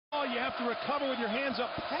you have to recover with your hands up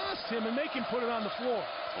past him and make him put it on the floor.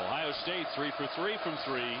 Ohio State 3 for 3 from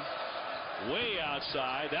 3. Way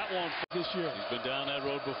outside. That won't this year. He's been down that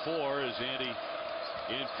road before, as Andy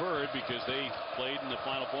inferred, because they played in the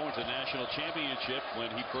Final Four at the national championship when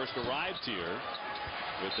he first arrived here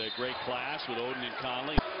with a great class with Oden and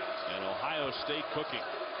Conley, and Ohio State cooking.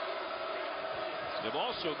 They've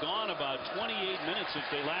also gone about 28 minutes since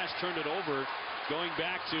they last turned it over, going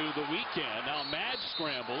back to the weekend. Now mad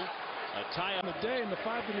scramble, a tie up the day, and the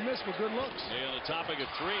 5 that he missed were good looks. Hey, on the topic of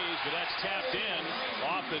threes, but that's tapped in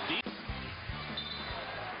off the deep.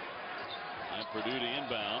 And Purdue to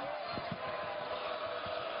inbound.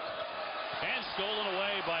 And stolen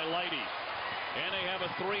away by Lighty. And they have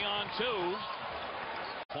a 3-on-2.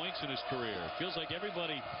 Points in his career. Feels like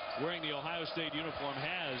everybody wearing the Ohio State uniform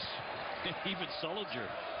has, even Sullinger.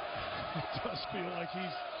 It does feel like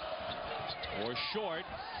he's or short.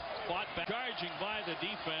 Fought back, charging by the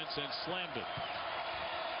defense and slammed it.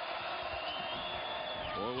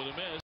 Or with a miss.